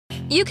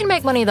You can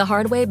make money the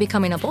hard way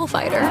becoming a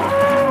bullfighter,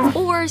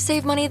 or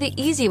save money the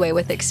easy way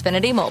with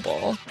Xfinity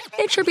Mobile.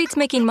 It sure beats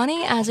making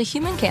money as a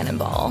human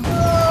cannonball.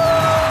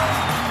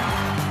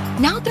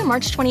 Now through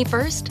March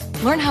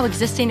 21st, learn how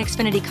existing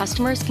Xfinity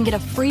customers can get a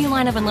free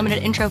line of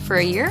unlimited intro for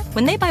a year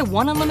when they buy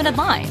one unlimited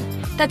line.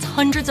 That's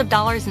hundreds of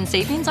dollars in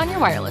savings on your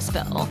wireless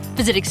bill.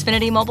 Visit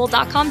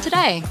XfinityMobile.com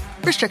today.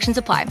 Restrictions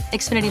apply.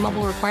 Xfinity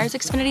Mobile requires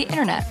Xfinity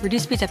Internet.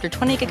 Reduced speeds after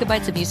 20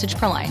 gigabytes of usage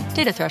per line.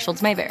 Data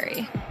thresholds may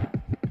vary.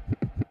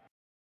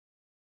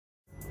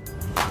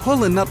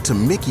 Pulling up to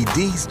Mickey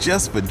D's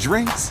just for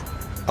drinks?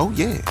 Oh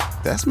yeah,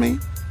 that's me.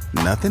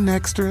 Nothing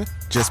extra,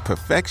 just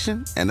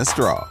perfection and a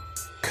straw.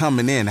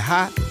 Coming in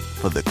hot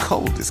for the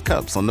coldest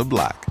cups on the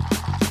block.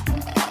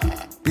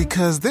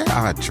 Because there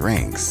are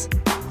drinks.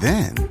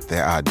 Then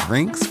there are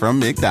drinks from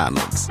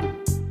McDonald's.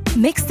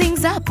 Mix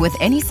things up with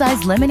any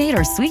size lemonade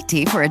or sweet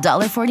tea for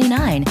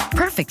 $1.49.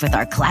 Perfect with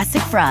our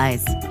classic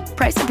fries.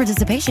 Price and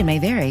participation may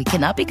vary.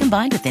 Cannot be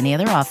combined with any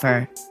other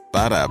offer.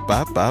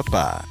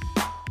 Ba-da-ba-ba-ba.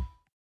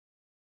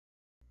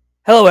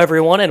 Hello,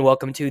 everyone, and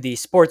welcome to the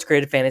Sports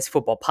Grid Fantasy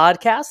Football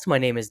Podcast. My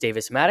name is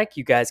Davis Maddock.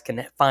 You guys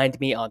can find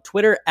me on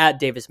Twitter at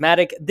Davis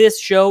Maddock. This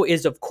show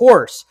is, of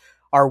course,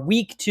 our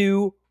Week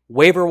 2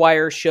 waiver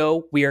wire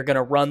show. We are going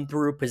to run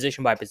through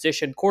position by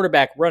position,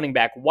 quarterback, running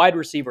back, wide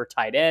receiver,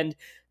 tight end,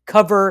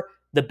 cover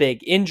the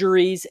big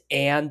injuries,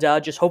 and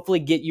just hopefully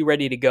get you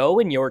ready to go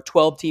in your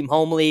 12-team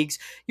home leagues,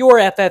 your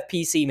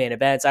FFPC main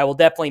events. I will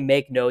definitely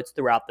make notes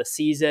throughout the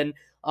season.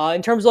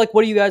 In terms of like,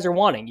 what you guys are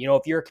wanting, you know,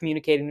 if you're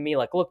communicating to me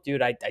like, look,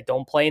 dude, I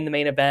don't play in the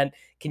main event.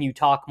 Can you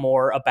talk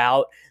more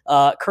about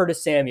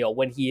Curtis Samuel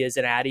when he is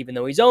an ad, even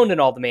though he's owned in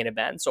all the main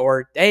events?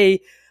 Or,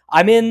 hey,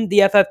 I'm in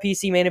the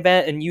FFPC main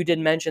event and you did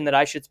mention that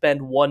I should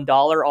spend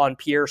 $1 on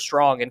Pierre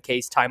Strong in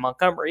case Ty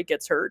Montgomery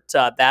gets hurt,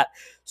 that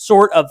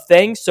sort of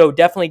thing. So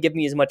definitely give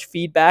me as much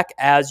feedback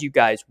as you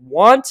guys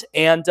want.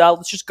 And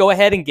let's just go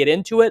ahead and get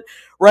into it,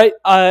 right?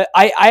 I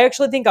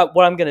actually think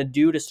what I'm going to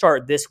do to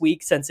start this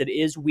week, since it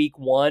is week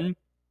 1,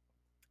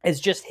 is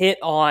just hit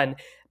on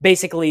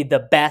basically the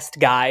best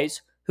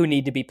guys who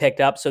need to be picked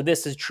up. So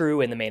this is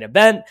true in the main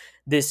event.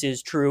 This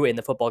is true in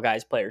the Football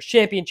Guys Players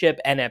Championship,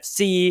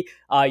 NFC,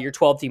 your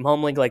 12-team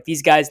home league. Like,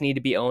 these guys need to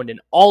be owned in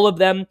all of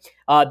them.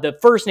 The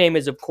first name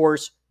is, of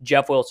course,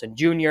 Jeff Wilson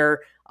Jr.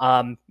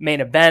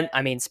 Main event,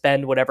 I mean,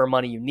 spend whatever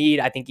money you need.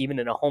 I think even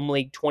in a home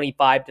league,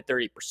 25 to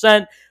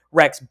 30%.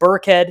 Rex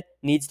Burkhead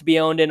needs to be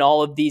owned in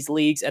all of these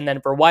leagues. And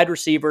then for wide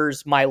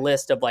receivers, my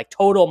list of like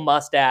total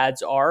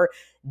must-adds are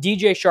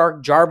DJ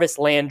Shark, Jarvis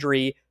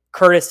Landry,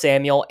 Curtis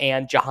Samuel,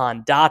 and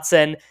Jahan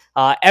Dotson.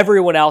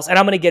 Everyone else, and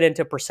I'm going to get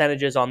into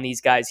percentages on these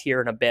guys here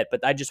in a bit,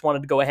 but I just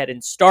wanted to go ahead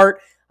and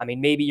start. I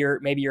mean, maybe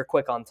you're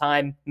quick on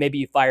time. Maybe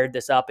you fired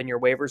this up and your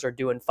waivers are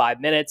due in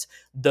 5 minutes.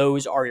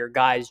 Those are your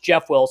guys: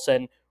 Jeff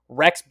Wilson,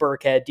 Rex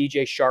Burkhead,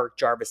 DJ Shark,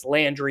 Jarvis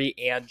Landry,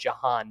 and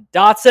Jahan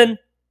Dotson.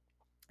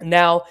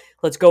 Now,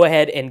 let's go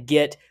ahead and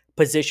get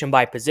position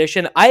by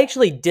position. I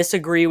actually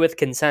disagree with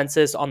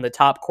consensus on the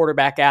top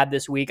quarterback ad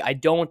this week. I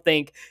don't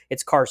think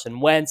it's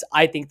Carson Wentz.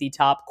 I think the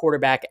top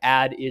quarterback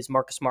ad is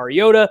Marcus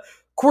Mariota,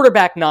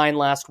 quarterback 9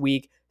 last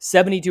week,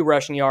 72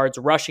 rushing yards,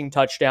 rushing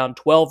touchdown,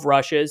 12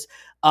 rushes.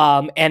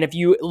 And if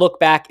you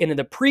look back into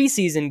the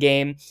preseason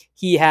game,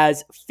 he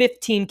has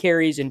 15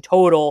 carries in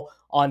total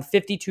on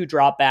 52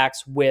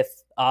 dropbacks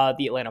with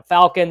the Atlanta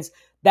Falcons.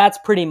 That's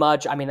pretty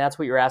much, I mean, that's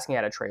what you're asking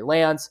out of Trey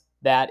Lance.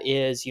 That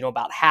is,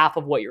 about half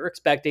of what you're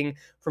expecting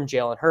from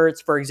Jalen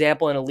Hurts. For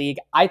example, in a league,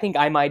 I think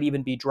I might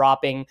even be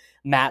dropping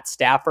Matt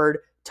Stafford,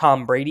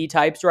 Tom Brady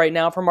types right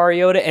now for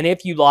Mariota. And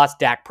if you lost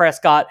Dak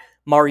Prescott,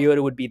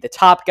 Mariota would be the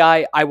top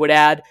guy. I would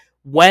add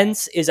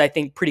Wentz is, I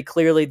think, pretty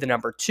clearly the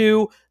number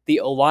 2. The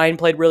O-line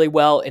played really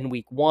well in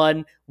week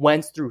 1.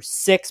 Wentz threw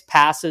 6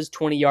 passes,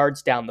 20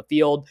 yards down the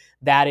field.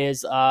 That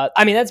is,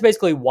 that's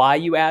basically why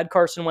you add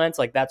Carson Wentz.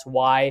 Like, that's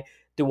why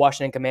the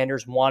Washington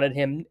Commanders wanted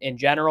him in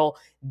general.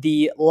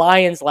 The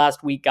Lions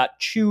last week got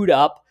chewed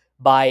up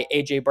by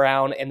A.J.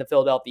 Brown and the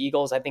Philadelphia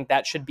Eagles. I think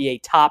that should be a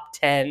top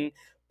 10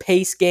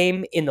 pace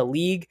game in the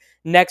league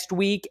next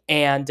week.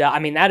 And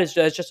that's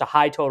just a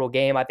high total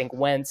game. I think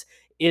Wentz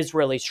is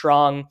really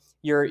strong.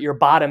 Your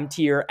bottom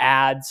tier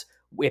ads,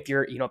 if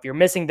you're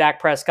missing Dak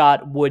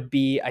Prescott, would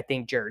be, I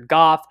think, Jared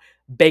Goff,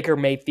 Baker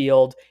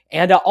Mayfield,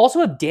 and also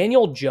if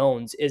Daniel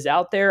Jones is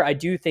out there, I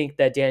do think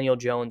that Daniel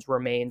Jones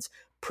remains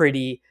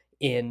pretty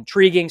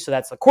intriguing. So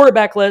that's the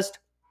quarterback list.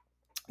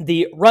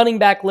 The running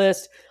back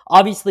list,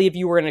 obviously, if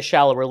you were in a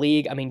shallower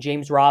league,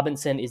 James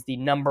Robinson is the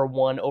number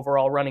 1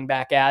 overall running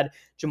back ad.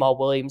 Jamal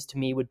Williams, to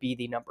me, would be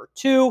the number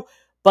 2.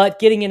 But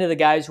getting into the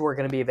guys who are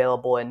going to be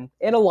available in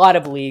a lot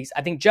of leagues,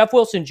 I think Jeff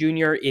Wilson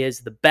Jr.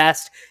 is the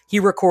best. He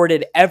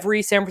recorded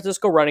every San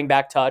Francisco running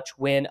back touch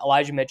when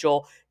Elijah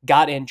Mitchell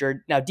got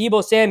injured. Now,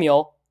 Deebo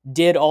Samuel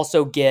did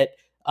also get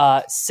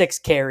 6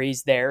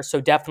 carries there, so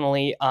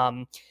definitely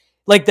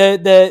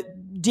the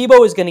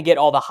Deebo is going to get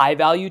all the high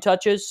value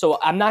touches, so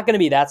I'm not going to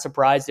be that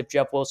surprised if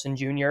Jeff Wilson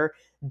Jr.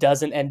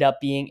 doesn't end up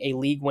being a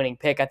league winning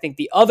pick. I think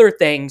the other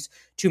things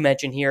to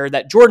mention here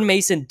that Jordan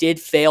Mason did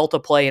fail to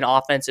play an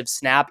offensive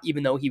snap,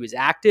 even though he was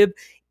active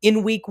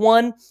in week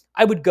 1,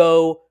 I would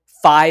go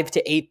 5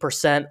 to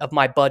 8% of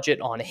my budget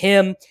on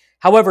him.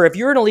 However, if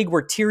you're in a league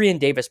where Tyrion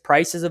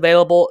Davis-Price is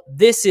available,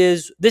 this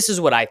is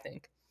what I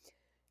think.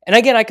 And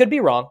again, I could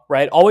be wrong,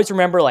 right? Always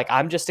remember, like,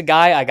 I'm just a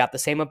guy. I got the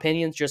same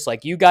opinions just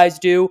like you guys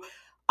do.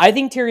 I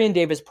think Tyrion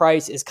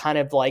Davis-Price is kind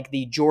of like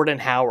the Jordan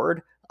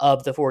Howard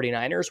of the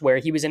 49ers, where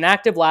he was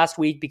inactive last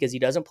week because he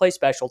doesn't play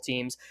special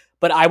teams.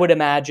 But I would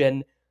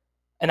imagine,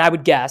 and I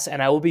would guess,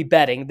 and I will be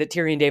betting that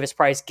Tyrion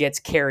Davis-Price gets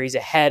carries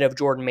ahead of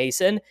Jordan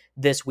Mason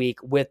this week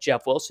with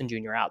Jeff Wilson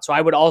Jr. out. So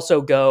I would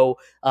also go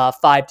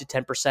 5 to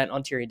 10%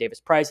 on Tyrion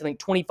Davis-Price. I think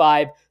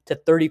 25 to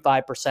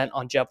 35%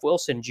 on Jeff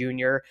Wilson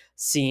Jr.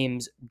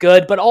 seems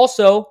good. But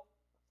also,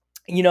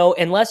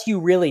 unless you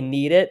really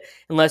need it,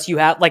 unless you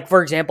have, like,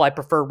 for example, I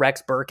prefer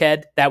Rex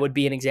Burkhead. That would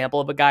be an example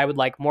of a guy I would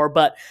like more.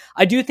 But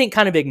I do think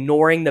kind of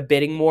ignoring the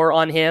bidding more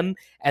on him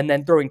and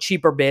then throwing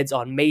cheaper bids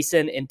on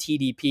Mason and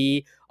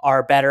TDP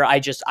are better. I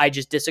just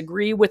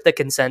disagree with the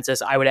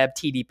consensus. I would have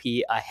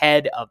TDP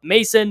ahead of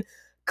Mason.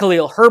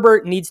 Khalil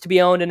Herbert needs to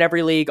be owned in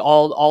every league,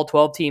 all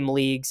 12-team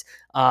leagues.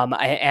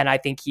 And I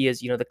think he is,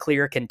 the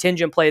clear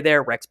contingent play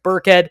there. Rex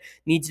Burkhead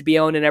needs to be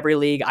owned in every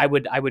league. I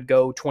would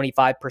go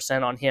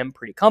 25% on him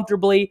pretty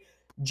comfortably.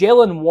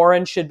 Jalen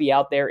Warren should be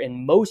out there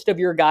in most of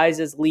your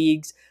guys'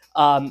 leagues.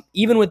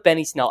 Even with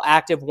Benny Snell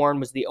active, Warren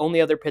was the only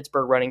other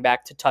Pittsburgh running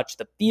back to touch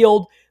the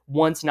field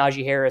once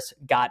Najee Harris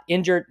got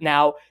injured.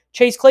 Now,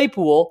 Chase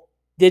Claypool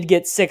did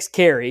get 6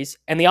 carries,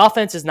 and the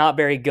offense is not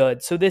very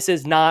good. So this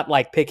is not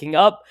like picking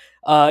up,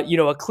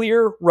 a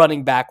clear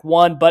running back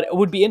one, but it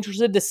would be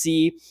interested to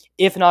see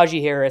if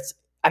Najee Harris,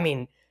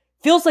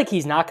 feels like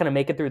he's not going to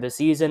make it through the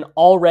season.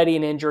 Already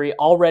an injury,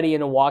 already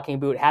in a walking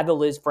boot, had the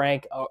Liz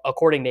Frank,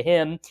 according to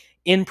him,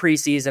 in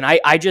preseason.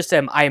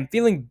 I am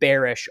feeling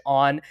bearish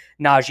on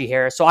Najee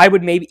Harris. So I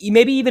would maybe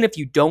even if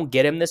you don't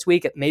get him this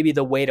week, maybe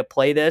the way to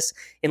play this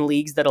in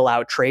leagues that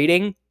allow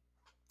trading,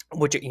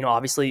 which,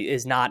 obviously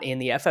is not in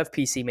the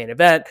FFPC main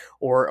event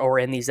or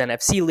in these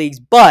NFC leagues,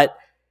 but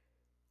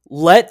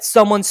let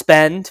someone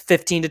spend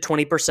 15 to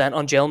 20%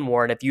 on Jalen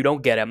Warren if you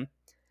don't get him.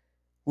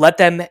 Let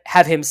them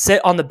have him sit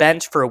on the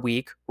bench for a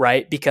week,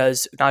 right?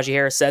 Because Najee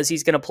Harris says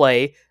he's going to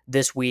play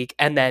this week,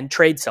 and then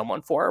trade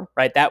someone for him,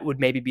 right? That would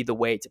maybe be the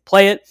way to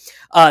play it.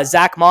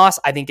 Zach Moss,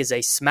 I think, is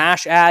a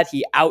smash ad.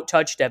 He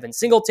out-touched Devin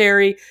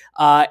Singletary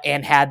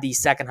and had the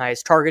second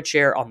highest target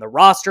share on the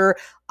roster.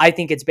 I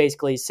think it's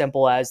basically as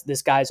simple as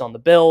this guy's on the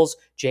Bills.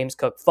 James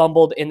Cook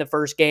fumbled in the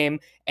first game,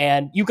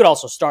 and you could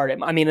also start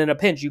him. In a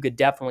pinch, you could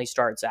definitely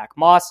start Zach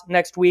Moss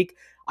next week.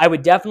 I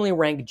would definitely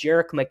rank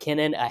Jerick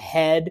McKinnon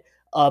ahead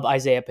of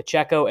Isaiah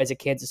Pacheco as a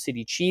Kansas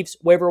City Chiefs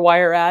waiver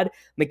wire ad.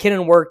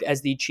 McKinnon worked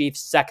as the Chiefs'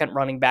 second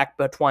running back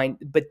behind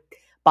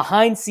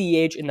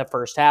CH in the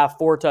first half,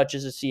 4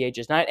 touches of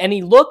CH's 9, and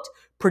he looked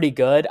pretty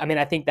good.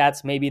 I think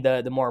that's maybe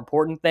the more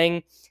important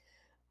thing.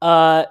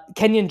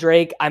 Kenyon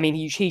Drake,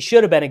 he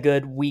should have been a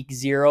good week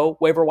 0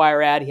 waiver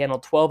wire ad. He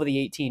handled 12 of the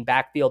 18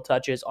 backfield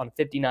touches on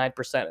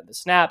 59% of the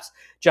snaps.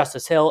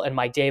 Justice Hill and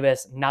Mike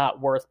Davis, not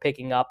worth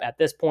picking up at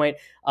this point.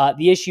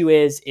 The issue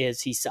is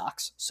he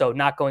sucks, so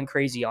not going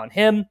crazy on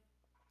him.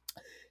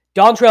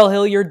 Dontrell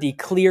Hilliard, the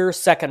clear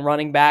second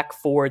running back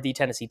for the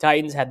Tennessee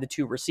Titans, had the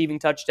 2 receiving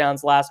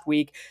touchdowns last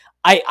week.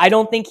 I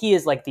don't think he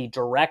is like the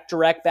direct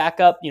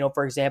backup.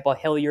 For example,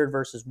 Hilliard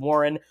versus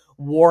Warren.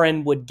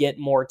 Warren would get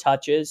more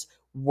touches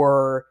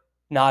were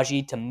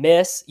Najee to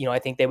miss. I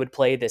think they would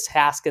play this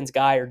Haskins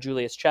guy or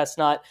Julius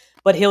Chestnut,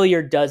 but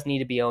Hilliard does need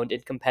to be owned in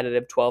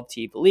competitive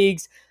 12-team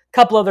leagues. A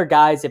couple other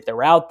guys, if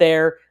they're out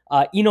there.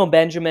 Eno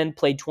Benjamin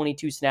played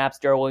 22 snaps.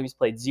 Darrell Williams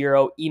played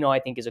 0. Eno, I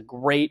think, is a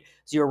great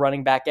 0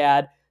 running back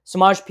ad.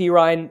 Samaj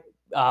Pirine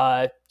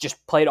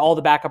just played all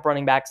the backup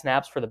running back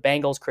snaps for the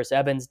Bengals. Chris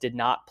Evans did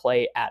not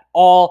play at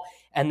all.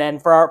 And then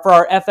for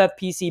our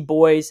FFPC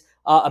boys,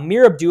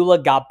 Amir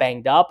Abdullah got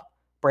banged up.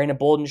 Brandon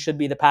Bolden should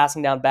be the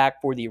passing down back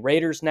for the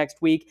Raiders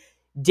next week.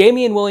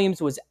 Damian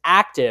Williams was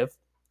active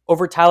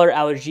over Tyler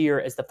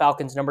Algier as the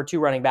Falcons' number 2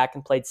 running back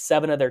and played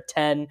 7 of their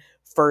 10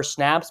 first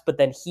snaps, but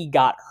then he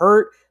got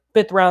hurt.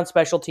 5th round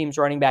special teams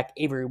running back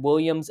Avery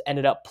Williams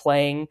ended up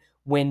playing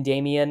when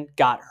Damian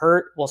got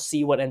hurt. We'll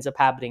see what ends up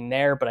happening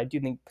there, but I do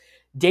think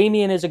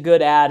Damian is a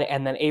good ad,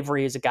 and then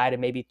Avery is a guy to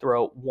maybe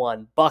throw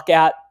 $1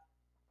 at.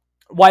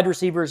 Wide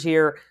receivers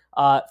here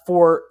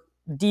for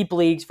deep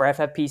leagues, for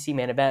FFPC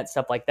main event,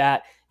 stuff like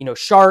that.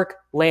 Shark,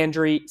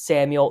 Landry,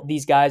 Samuel,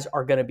 these guys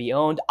are going to be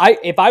owned.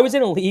 If I was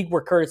in a league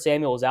where Curtis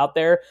Samuel was out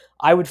there,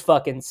 I would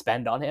fucking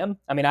spend on him.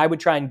 I would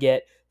try and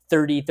get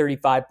 30,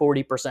 35,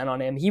 40%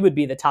 on him. He would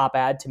be the top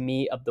ad to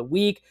me of the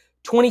week.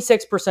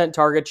 26%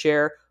 target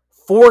share,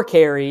 4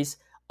 carries.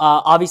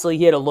 Obviously,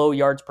 he had a low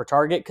yards per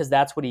target because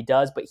that's what he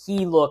does, but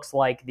he looks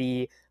like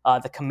the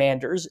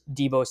Commanders'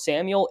 Deebo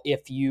Samuel,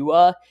 if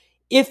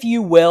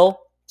you will.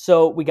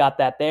 So we got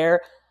that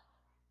there.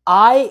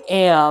 I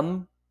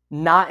am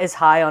not as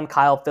high on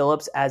Kyle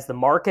Phillips as the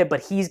market, but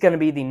he's going to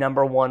be the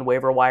number 1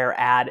 waiver wire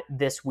ad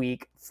this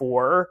week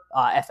for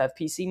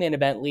FFPC main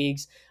event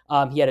leagues.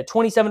 He had a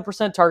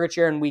 27% target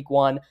share in week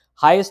 1,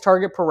 highest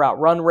target per route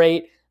run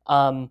rate.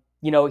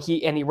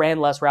 he ran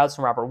less routes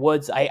than Robert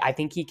Woods. I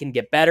think he can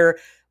get better.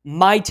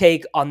 My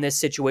take on this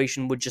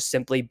situation would just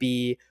simply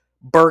be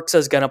Burks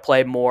is going to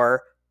play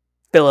more.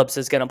 Phillips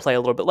is going to play a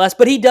little bit less,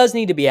 but he does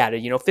need to be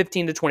added.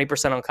 15 to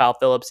 20% on Kyle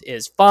Phillips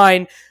is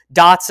fine.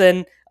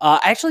 Dotson,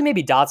 actually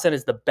maybe Dotson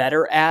is the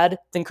better add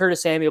than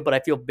Curtis Samuel, but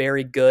I feel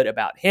very good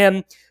about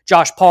him.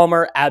 Josh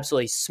Palmer,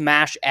 absolutely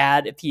smash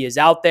add if he is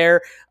out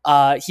there.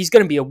 He's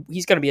going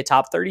to be a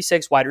top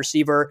 36 wide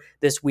receiver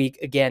this week.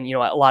 Again,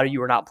 a lot of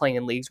you are not playing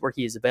in leagues where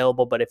he is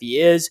available, but if he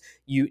is,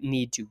 you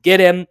need to get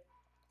him.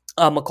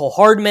 McCole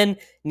Hardman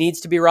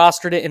needs to be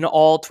rostered in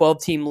all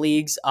 12-team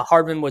leagues.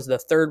 Hardman was the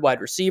third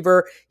wide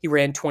receiver. He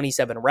ran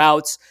 27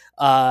 routes.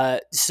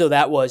 So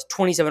that was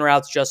 27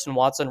 routes. Justin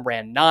Watson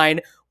ran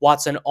 9.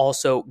 Watson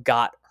also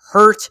got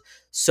hurt.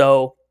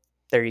 So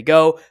there you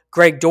go.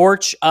 Greg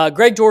Dortch.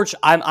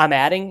 I'm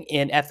adding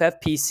in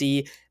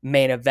FFPC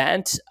main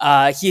event.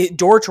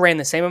 Dortch ran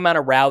the same amount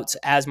of routes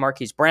as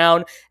Marquise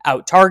Brown,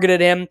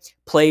 out-targeted him,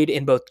 played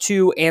in both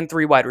 2 and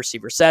 3 wide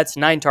receiver sets,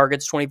 9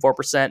 targets,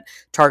 24%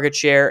 target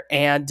share.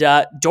 And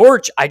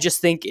Dortch, I just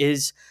think I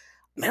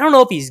don't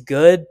know if he's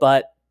good,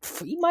 but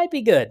he might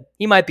be good.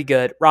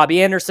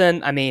 Robbie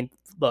Anderson,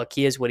 look,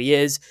 he is what he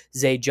is.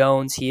 Zay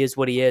Jones, he is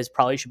what he is.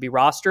 Probably should be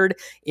rostered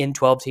in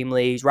 12-team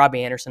leagues.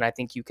 Robbie Anderson, I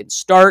think you can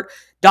start.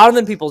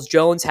 Donovan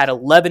Peoples-Jones had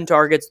 11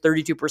 targets,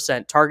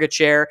 32% target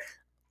share.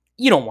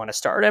 You don't want to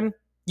start him.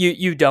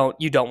 You don't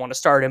want to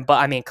start him,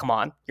 but come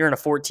on. You're in a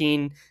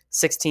 14,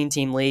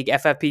 16-team league,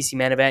 FFPC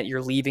main event.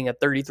 You're leaving a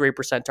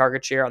 33%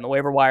 target share on the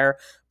waiver wire.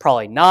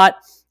 Probably not.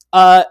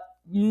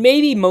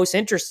 Maybe most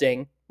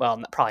interesting,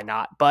 well, probably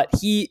not, but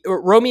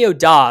Romeo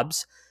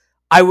Doubs,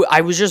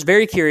 I was just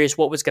very curious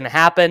what was going to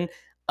happen.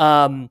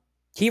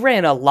 He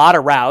ran a lot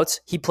of routes.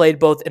 He played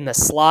both in the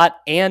slot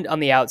and on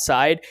the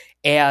outside,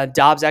 and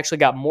Doubs actually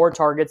got more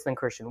targets than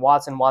Christian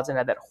Watson. Watson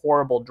had that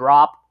horrible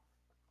drop.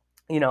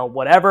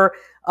 Whatever.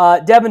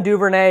 Devin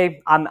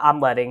Duvernay,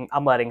 I'm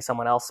letting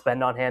someone else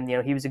spend on him.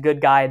 He was a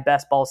good guy in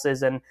best ball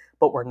season,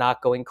 but we're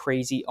not going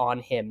crazy on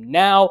him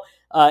now.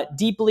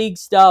 Deep league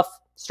stuff.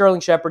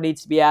 Sterling Shepard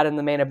needs to be added in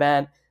the main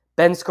event.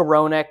 Ben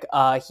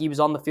Skowronek, he was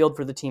on the field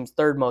for the team's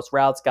third most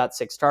routes, got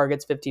 6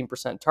 targets,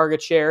 15%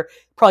 target share.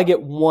 Probably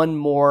get one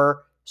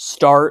more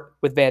start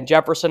with Van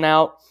Jefferson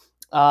out.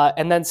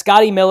 And then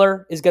Scotty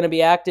Miller is going to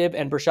be active,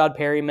 and Brashad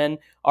Perryman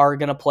are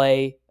going to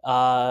play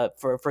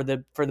for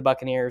the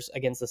Buccaneers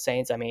against the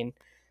Saints.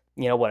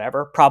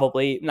 Whatever.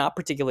 Probably not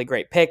particularly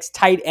great picks.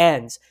 Tight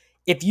ends.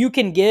 If you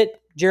can get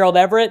Gerald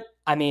Everett,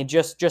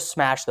 just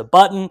smash the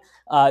button.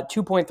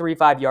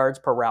 2.35 yards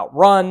per route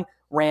run.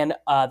 Ran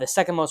the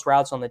second most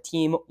routes on the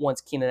team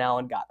once Keenan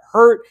Allen got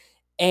hurt.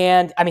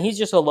 And, he's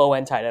just a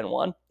low-end tight end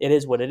one. It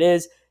is what it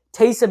is.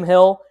 Taysom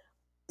Hill,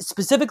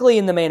 specifically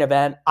in the main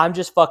event, I'm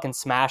just fucking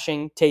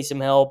smashing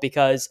Taysom Hill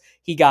because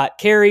he got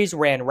carries,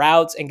 ran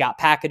routes, and got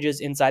packages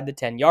inside the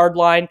 10-yard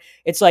line.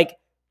 It's like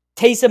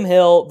Taysom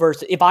Hill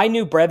versus, if I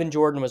knew Brevin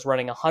Jordan was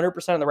running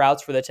 100% of the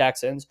routes for the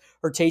Texans,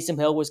 or Taysom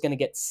Hill was going to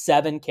get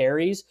 7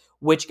 carries,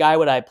 which guy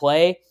would I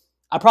play?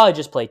 I'd probably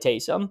just play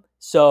Taysom.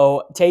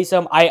 So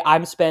Taysom,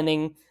 I'm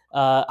spending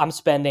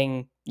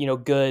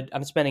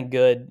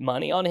good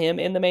money on him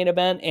in the main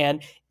event,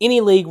 and any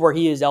league where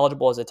he is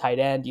eligible as a tight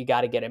end, you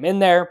got to get him in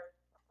there.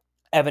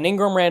 Evan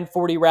Ingram ran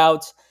 40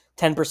 routes,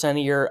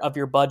 10% of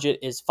your budget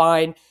is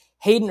fine.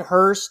 Hayden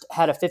Hurst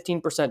had a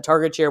 15%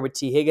 target share with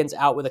T. Higgins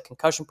out with a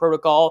concussion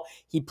protocol.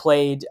 He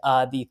played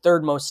the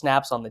third most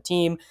snaps on the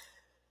team.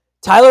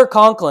 Tyler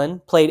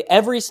Conklin played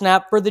every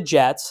snap for the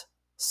Jets.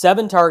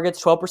 7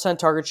 targets, 12%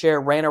 target share,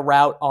 ran a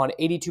route on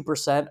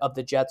 82% of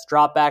the Jets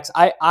dropbacks.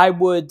 I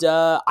would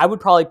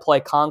probably play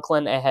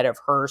Conklin ahead of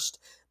Hurst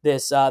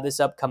this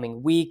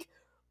upcoming week.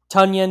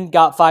 Tunyon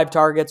got 5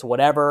 targets,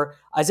 whatever.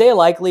 Isaiah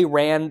Likely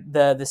ran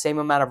the same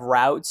amount of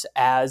routes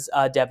as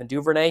Devin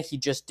Duvernay. He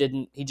just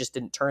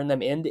didn't turn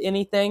them into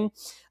anything.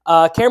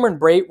 Cameron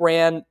Brate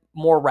ran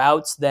more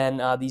routes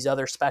than these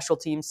other special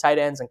teams tight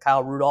ends, and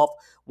Kyle Rudolph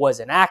was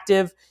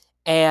inactive.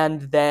 And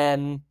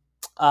then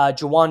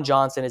Juwan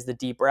Johnson is the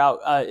deep route,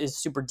 is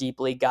super deep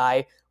league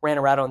guy. Ran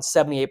a route on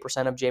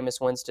 78% of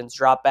Jameis Winston's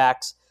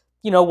dropbacks.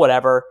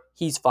 Whatever.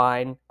 He's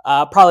fine.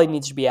 Probably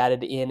needs to be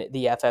added in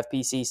the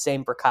FFPC.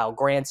 Same for Kyle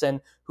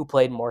Granson, who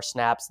played more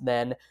snaps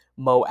than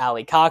Mo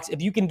Alley Cox.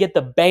 If you can get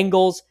the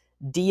Bengals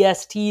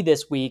DST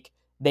this week,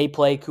 they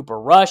play Cooper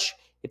Rush.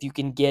 If you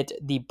can get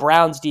the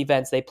Browns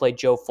defense, they play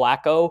Joe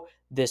Flacco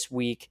this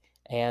week.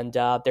 And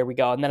there we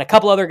go. And then a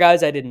couple other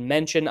guys I didn't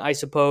mention, I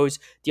suppose.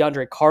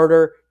 DeAndre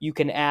Carter, you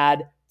can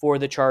add for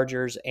the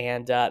Chargers,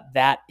 and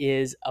that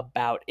is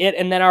about it.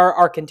 And then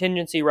our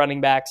contingency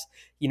running backs,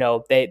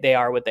 they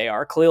are what they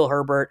are. Khalil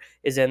Herbert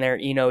is in there.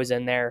 Eno is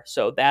in there.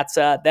 So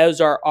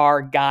those are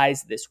our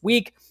guys this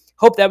week.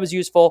 Hope that was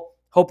useful.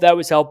 Hope that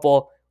was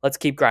helpful. Let's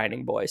keep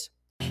grinding, boys.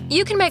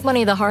 You can make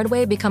money the hard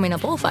way becoming a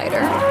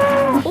bullfighter,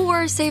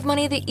 or save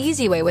money the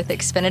easy way with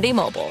Xfinity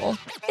Mobile.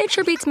 It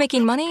sure beats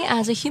making money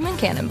as a human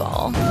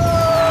cannonball.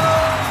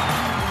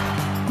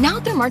 Now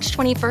through March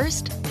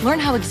 21st, learn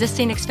how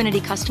existing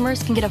Xfinity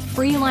customers can get a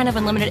free line of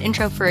unlimited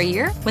intro for a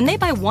year when they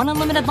buy one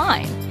unlimited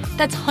line.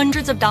 That's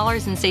hundreds of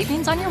dollars in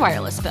savings on your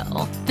wireless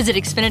bill. Visit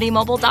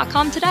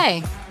XfinityMobile.com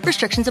today.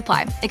 Restrictions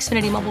apply.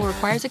 Xfinity Mobile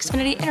requires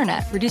Xfinity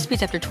Internet. Reduced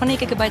speeds after 20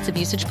 gigabytes of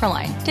usage per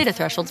line. Data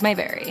thresholds may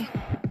vary.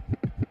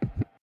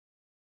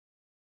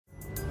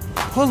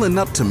 Pulling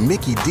up to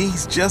Mickey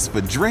D's just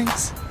for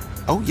drinks?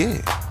 Oh yeah,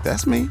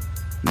 that's me.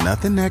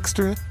 Nothing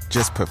extra,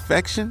 just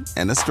perfection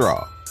and a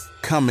straw.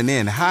 Coming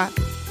in hot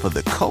for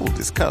the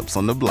coldest cups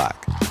on the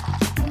block.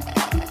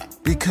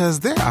 Because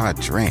there are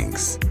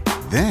drinks.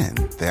 Then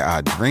there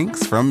are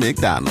drinks from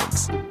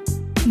McDonald's.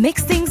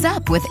 Mix things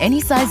up with any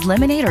size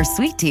lemonade or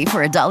sweet tea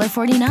for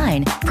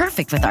 $1.49.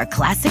 Perfect with our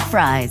classic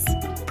fries.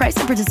 Price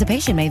and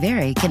participation may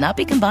vary. Cannot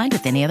be combined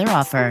with any other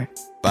offer.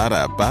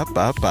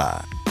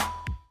 Ba-da-ba-ba-ba.